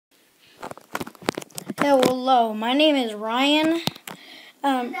Hello, my name is Ryan.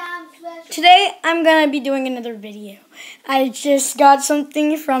 Today I'm going to be doing another video. I just got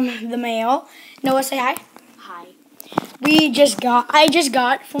something from the mail. Noah, say hi. Hi. I just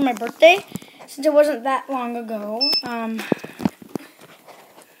got for my birthday, since it wasn't that long ago.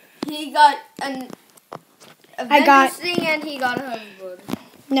 He got an Avengers thing and he got a hoverboard.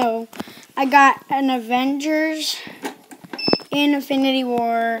 No, I got an Avengers Infinity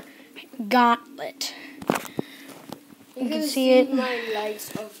Gauntlet. You can see it. My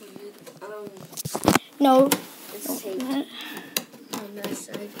lights off of it. No. It's taped on that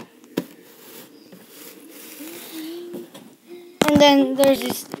side. And then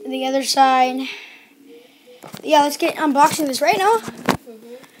there's the other side. Yeah, let's get unboxing this right now.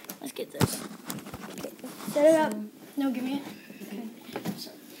 Let's get this. Okay. Set it up. No, give me it. Okay.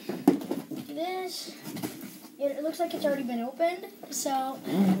 So, this. It looks like it's already been opened. So,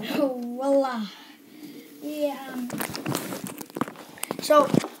 voila. Yeah. So,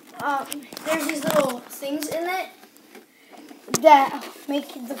 there's these little things in it that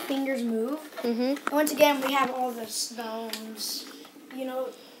make the fingers move. And once again, we have all the stones. You know,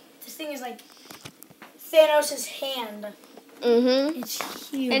 this thing is like Thanos' hand. It's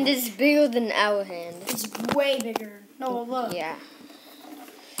huge. And it's bigger than our hand. It's way bigger. No, look. Yeah.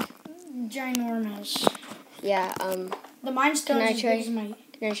 Ginormous. Yeah, The Mind Stone is as big as my...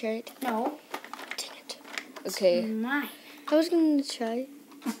 Can I try it? No. Dang it. Okay. It's mine. I was gonna try.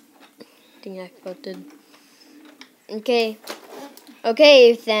 Dang, I fucked it. Okay.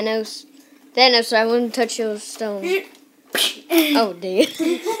 Okay, Thanos. Thanos, I wouldn't touch your stone. Oh, dang it.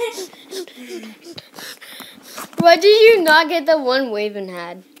 Why did you not get the one Waven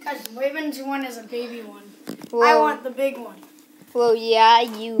had? Because Waven's one is a baby one. Well, I want the big one. Well, yeah,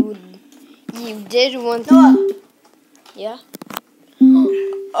 you did want Noah. Yeah?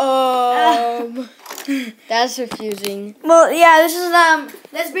 That's confusing. Well, yeah, this is,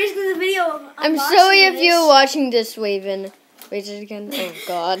 that's basically the video of I'm sorry if you're watching this, Waven. Wait it again. Oh,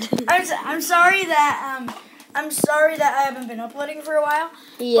 God. I'm sorry that, I haven't been uploading for a while.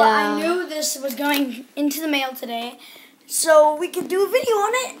 Yeah. But I knew this was going into the mail today, so we could do a video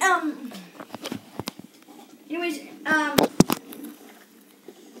on it. Anyways,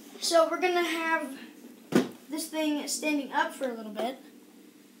 so we're gonna have this thing standing up for a little bit.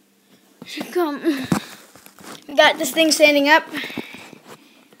 We got this thing standing up.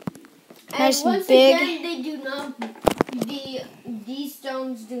 Nice and big. Again, they do not. These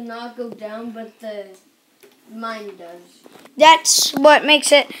stones do not go down, but mine does. That's what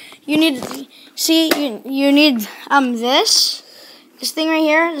makes it. You need you need this thing right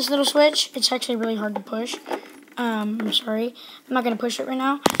here, this little switch. It's actually really hard to push. I'm sorry, I'm not gonna push it right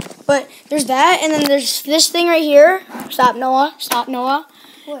now. But there's that, and then there's this thing right here. Stop, Noah. Stop, Noah.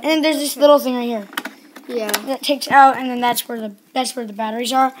 What? And then there's this little thing right here. Yeah. That takes out, and then that's where the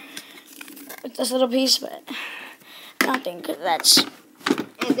batteries are. With this little piece, but I don't think that's.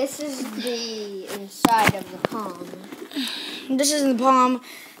 And this is the inside of the palm. This is the palm.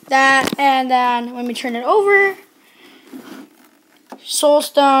 That, and then when we turn it over, Soul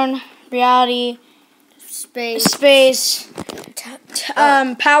Stone, Reality, Space,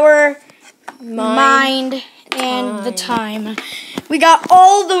 Power, Mind, and the Time. We got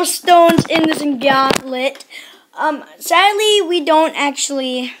all those stones in this gauntlet. Sadly, we don't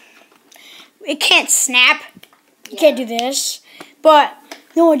actually. It can't snap. You can't do this. But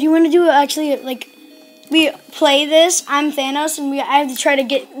no, do you want to do it actually? Like, we play this. I'm Thanos, and I have to try to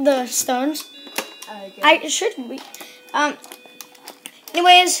get the stones. I should.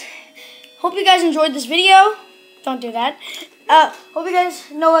 Anyways, hope you guys enjoyed this video. Don't do that. Hope you guys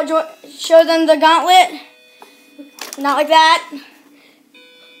show them the gauntlet. Not like that.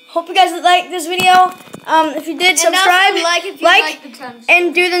 Hope you guys like this video. If you did, subscribe, like,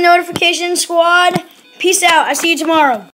 and do do the notification squad. Peace out. I'll see you tomorrow.